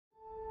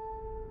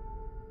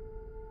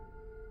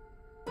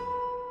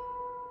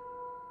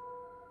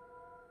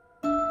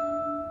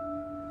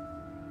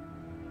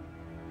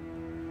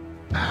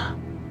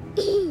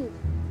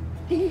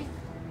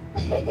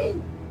Hey,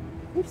 can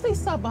you please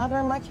stop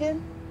bothering my kid?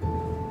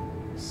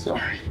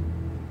 Sorry.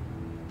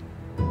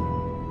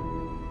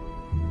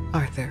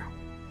 Arthur,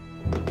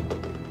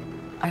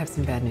 I have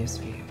some bad news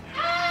for you.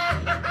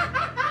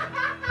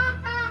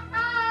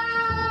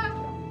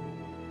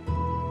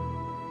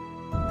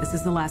 This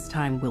is the last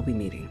time we'll be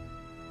meeting.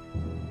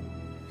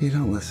 You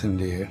don't listen,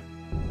 do you?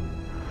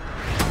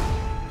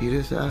 You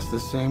just ask the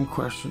same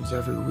questions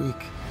every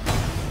week.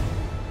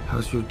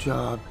 How's your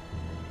job?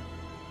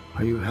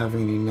 Are you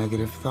having any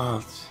negative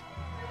thoughts?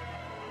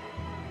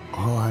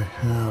 All I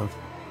have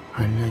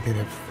are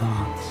negative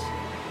thoughts.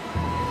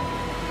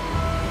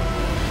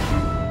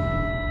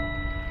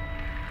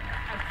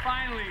 And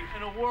finally,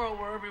 in a world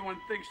where everyone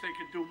thinks they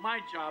can do my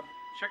job,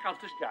 check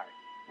out this guy.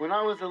 When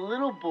I was a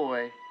little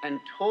boy and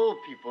told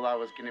people I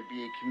was going to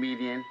be a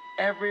comedian,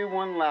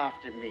 everyone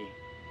laughed at me.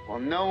 Well,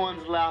 no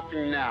one's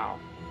laughing now.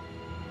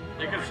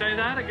 You can say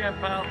that again,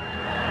 pal.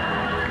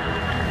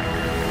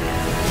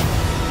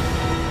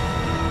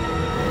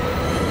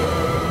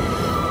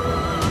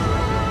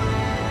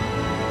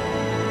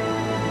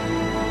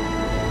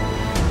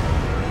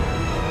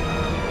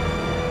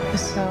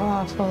 It's so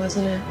awful,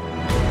 isn't it?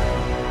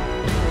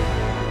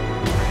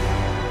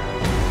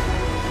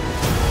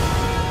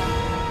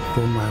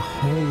 For my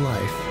whole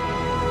life,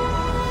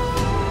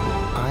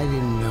 I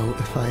didn't know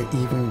if I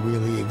even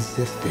really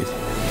existed.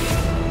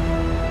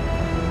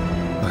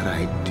 But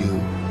I do.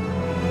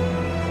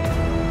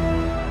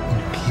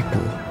 And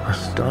people are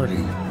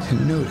starting to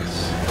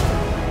notice.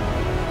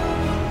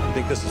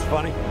 Think this is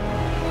funny?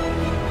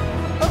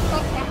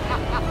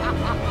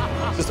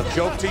 Is this a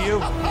joke to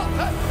you?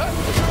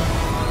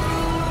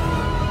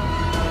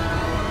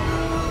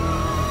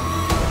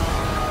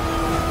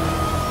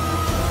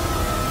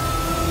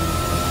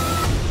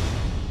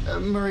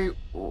 Murray,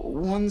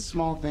 one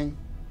small thing.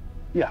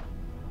 Yeah.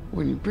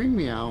 When you bring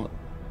me out,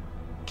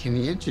 can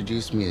you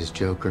introduce me as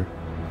Joker?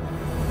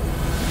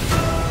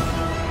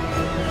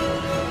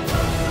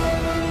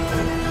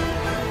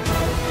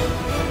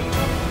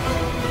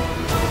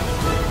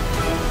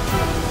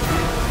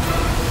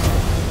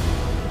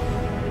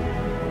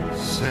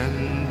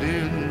 Send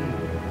in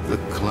the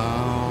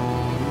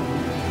clowns.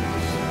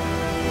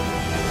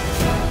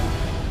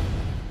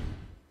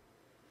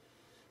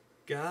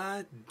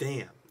 God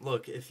damn.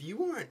 Look, if you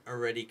weren't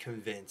already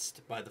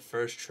convinced by the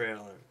first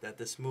trailer that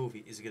this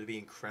movie is going to be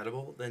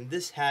incredible, then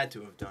this had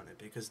to have done it,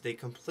 because they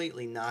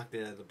completely knocked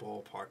it out of the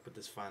ballpark with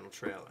this final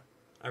trailer.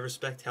 I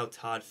respect how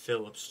Todd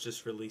Phillips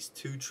just released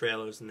 2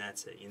 trailers and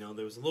that's it. You know,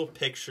 there was little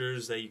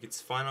pictures that you could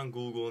find on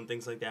Google and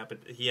things like that, but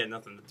he had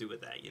nothing to do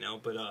with that, you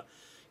know. But,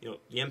 you know,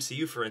 the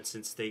MCU, for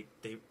instance, I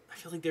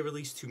feel like they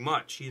released too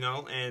much, you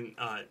know, and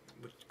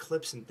with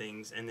clips and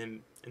things, and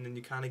then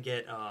you kind of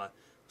get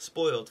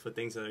spoiled for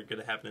things that are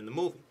going to happen in the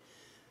movie.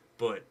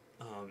 But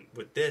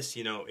with this,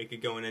 you know, it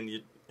could go in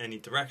any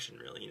direction,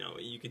 really. You know,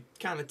 you could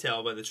kind of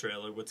tell by the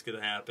trailer what's going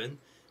to happen,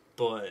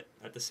 but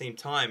at the same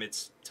time,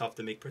 it's tough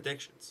to make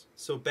predictions.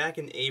 So back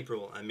in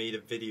April, I made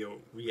a video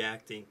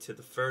reacting to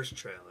the first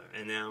trailer,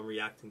 and now I'm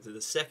reacting to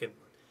the second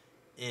one.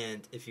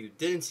 And if you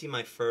didn't see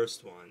my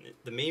first one,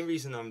 the main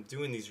reason I'm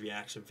doing these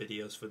reaction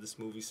videos for this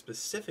movie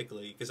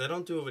specifically, because I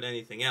don't do it with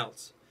anything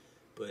else,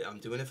 but I'm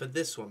doing it for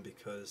this one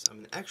because I'm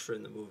an extra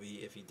in the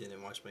movie. If you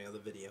didn't watch my other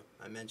video,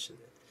 I mentioned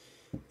it.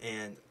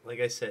 And like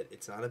I said,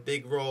 it's not a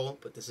big role,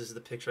 but this is the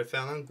picture I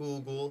found on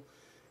Google.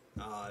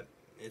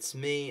 It's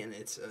me, and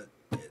it's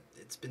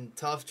been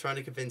tough trying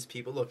to convince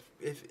people. Look,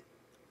 if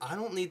I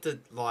don't need to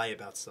lie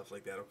about stuff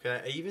like that,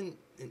 okay? I even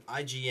in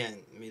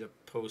IGN made a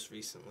post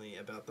recently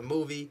about the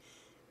movie,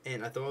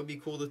 and I thought it would be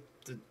cool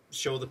to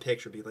show the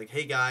picture, be like,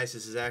 hey guys,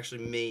 this is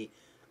actually me.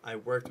 I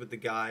worked with the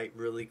guy,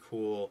 really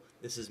cool.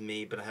 This is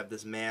me, but I have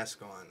this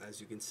mask on, as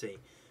you can see.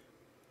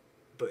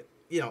 But,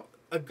 you know,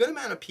 a good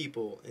amount of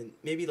people, and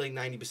maybe like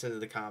 90% of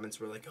the comments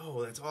were like,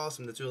 oh, that's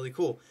awesome, that's really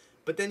cool.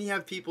 But then you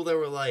have people that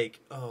were like,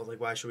 oh, like,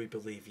 why should we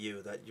believe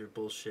you, that you're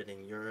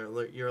bullshitting, you're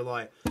a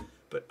liar.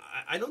 But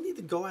I don't need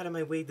to go out of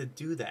my way to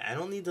do that. I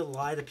don't need to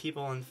lie to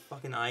people on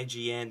fucking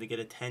IGN to get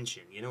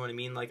attention, you know what I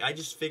mean? Like, I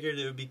just figured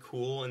it would be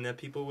cool and that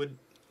people would,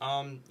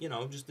 you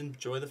know, just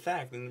enjoy the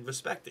fact and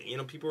respect it. You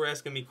know, people were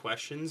asking me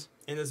questions,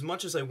 and as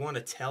much as I want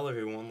to tell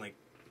everyone, like,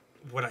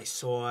 what I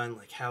saw and,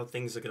 like, how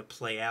things are going to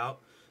play out,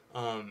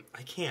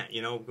 I can't,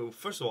 you know.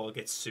 First of all, I'll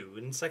get sued,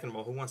 and second of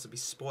all, who wants to be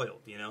spoiled,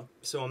 you know?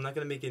 So I'm not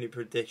going to make any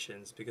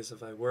predictions, because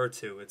if I were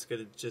to, it's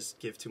going to just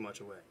give too much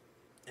away.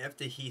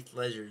 After Heath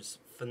Ledger's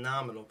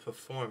phenomenal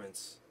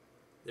performance,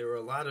 there were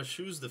a lot of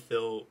shoes to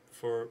fill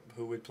for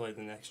who would play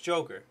the next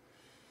Joker.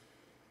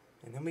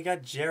 And then we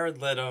got Jared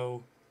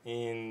Leto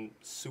in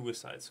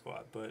Suicide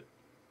Squad, but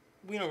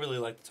we don't really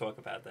like to talk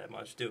about that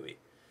much, do we?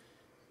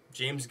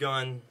 James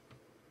Gunn,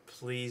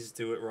 please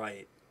do it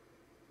right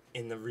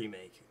in the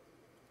remake.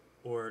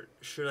 Or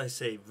should I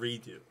say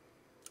redo.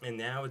 And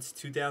now it's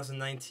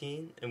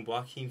 2019, and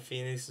Joaquin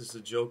Phoenix is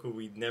the Joker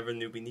we never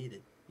knew we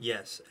needed.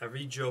 Yes,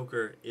 every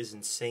Joker is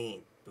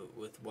insane, but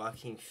with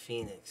Joaquin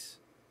Phoenix,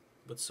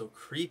 what's so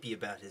creepy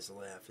about his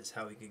laugh is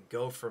how he could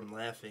go from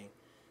laughing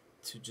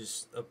to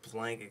just a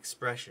blank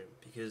expression,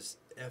 because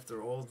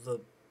after all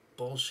the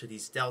bullshit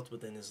he's dealt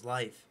with in his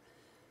life,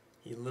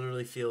 he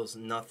literally feels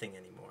nothing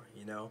anymore,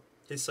 you know?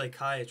 His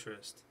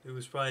psychiatrist, who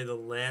was probably the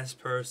last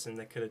person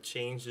that could have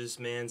changed this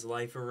man's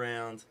life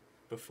around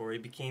before he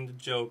became the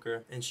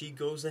Joker, and she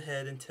goes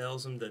ahead and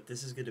tells him that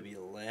this is going to be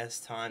the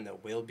last time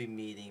that we'll be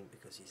meeting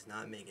because he's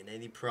not making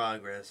any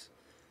progress,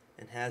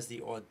 and has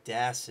the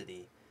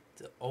audacity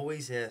to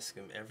always ask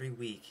him every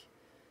week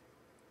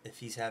if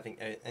he's having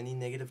any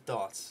negative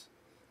thoughts,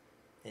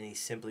 and he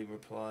simply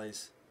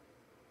replies,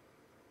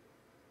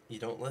 "You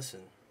don't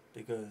listen,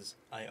 because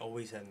I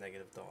always have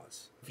negative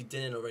thoughts." If you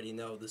didn't already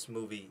know, this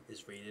movie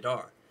is rated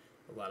R.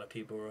 A lot of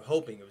people were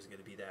hoping it was going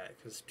to be that,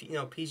 because, you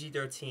know,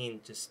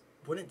 PG-13 just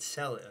wouldn't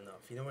sell it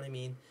enough, you know what I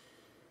mean?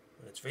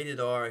 When it's rated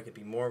R, it could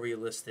be more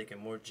realistic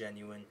and more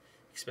genuine,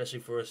 especially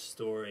for a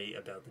story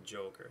about the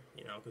Joker,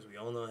 you know, because we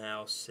all know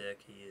how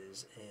sick he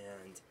is,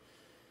 and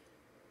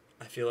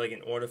I feel like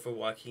in order for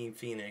Joaquin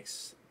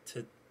Phoenix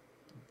to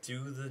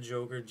do the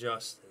Joker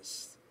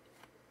justice,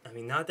 I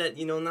mean, not that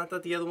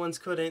the other ones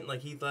couldn't,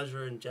 like Heath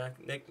Ledger and Jack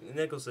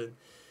Nicholson,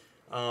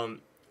 I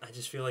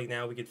just feel like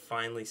now we could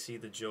finally see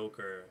the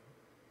Joker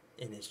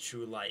in his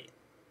true light,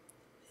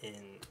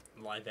 in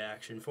live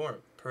action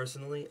form.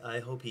 Personally, I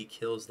hope he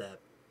kills that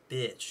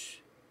bitch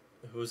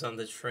who's on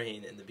the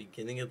train in the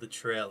beginning of the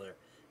trailer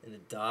and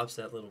adopts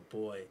that little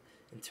boy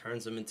and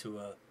turns him into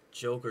a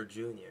Joker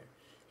Jr.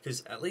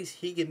 Because at least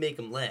he can make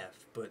him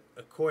laugh, but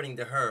according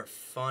to her,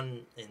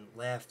 fun and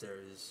laughter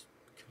is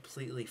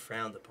completely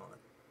frowned upon.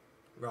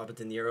 Robert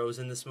De Niro's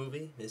in this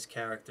movie. His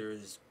character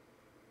is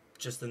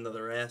just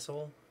another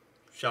asshole.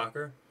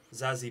 Shocker.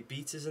 Zazie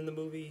Beetz is in the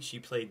movie. She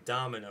played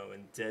Domino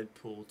in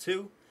Deadpool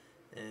 2,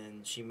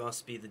 and she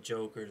must be the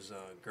Joker's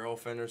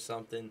girlfriend or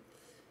something.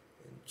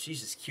 And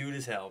she's just cute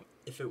as hell.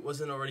 If it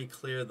wasn't already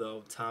clear,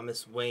 though,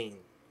 Thomas Wayne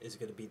is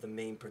going to be the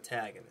main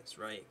protagonist,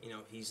 right? You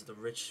know, he's the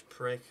rich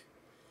prick,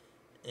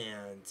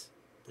 and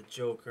the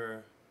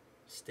Joker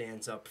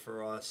stands up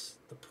for us,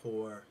 the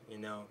poor, you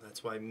know.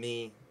 That's why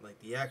me,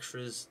 like the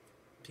extras,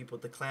 people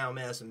with the clown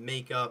mask and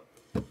makeup,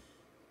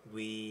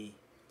 we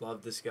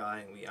love this guy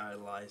and we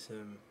idolize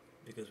him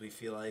because we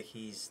feel like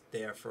he's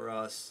there for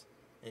us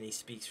and he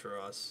speaks for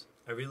us.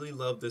 I really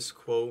love this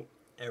quote,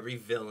 "Every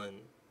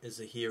villain is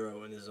a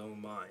hero in his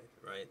own mind,"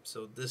 right?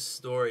 So this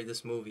story,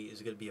 this movie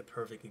is going to be a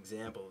perfect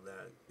example of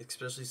that,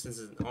 especially since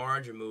it's an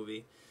origin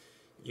movie.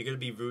 You're going to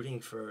be rooting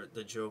for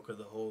the Joker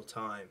the whole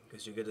time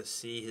because you're going to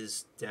see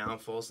his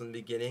downfalls in the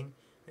beginning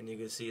and you're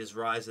going to see his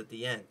rise at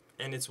the end.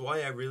 And it's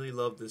why I really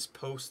love this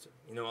poster.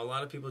 You know, a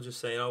lot of people just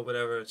say, oh,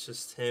 whatever, it's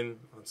just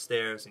him on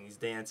stairs and he's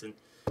dancing.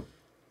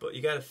 But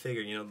you got to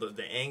figure, you know,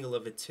 the angle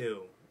of it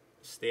too.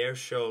 Stairs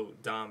show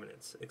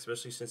dominance,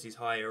 especially since he's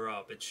higher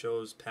up. It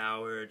shows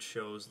power, it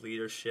shows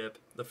leadership.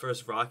 The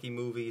first Rocky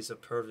movie is a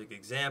perfect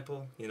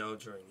example. You know,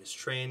 during his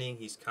training,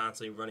 he's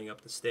constantly running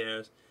up the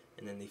stairs.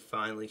 And then they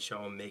finally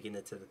show him making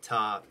it to the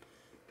top,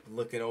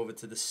 looking over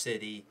to the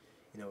city,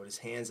 you know, with his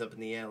hands up in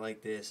the air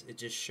like this. It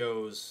just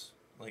shows,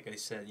 like I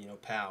said, you know,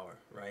 power,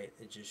 right?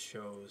 It just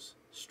shows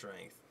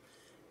strength.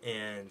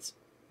 And,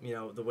 you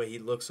know, the way he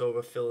looks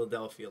over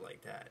Philadelphia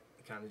like that,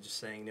 kind of just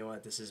saying, you know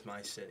what, this is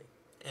my city.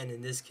 And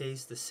in this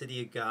case, the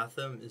city of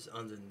Gotham is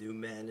under new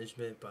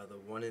management by the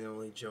one and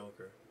only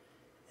Joker.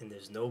 And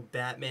there's no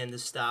Batman to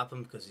stop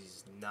him because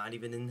he's not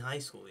even in high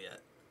school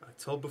yet.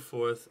 October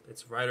 4th,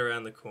 it's right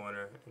around the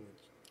corner, and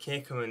it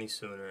can't come any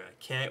sooner. I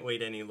can't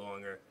wait any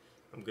longer.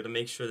 I'm going to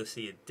make sure to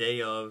see it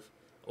day of,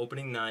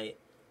 opening night,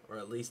 or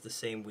at least the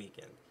same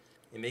weekend.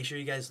 And make sure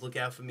you guys look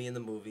out for me in the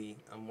movie.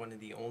 I'm one of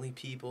the only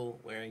people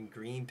wearing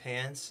green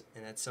pants,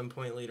 and at some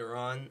point later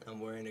on, I'm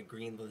wearing a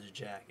green leather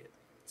jacket.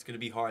 It's going to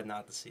be hard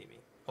not to see me.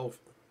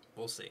 Hopefully.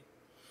 We'll see.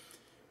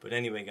 But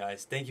anyway,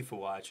 guys, thank you for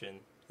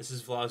watching. This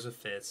is Vlogs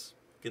with FITZ.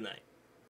 Good night.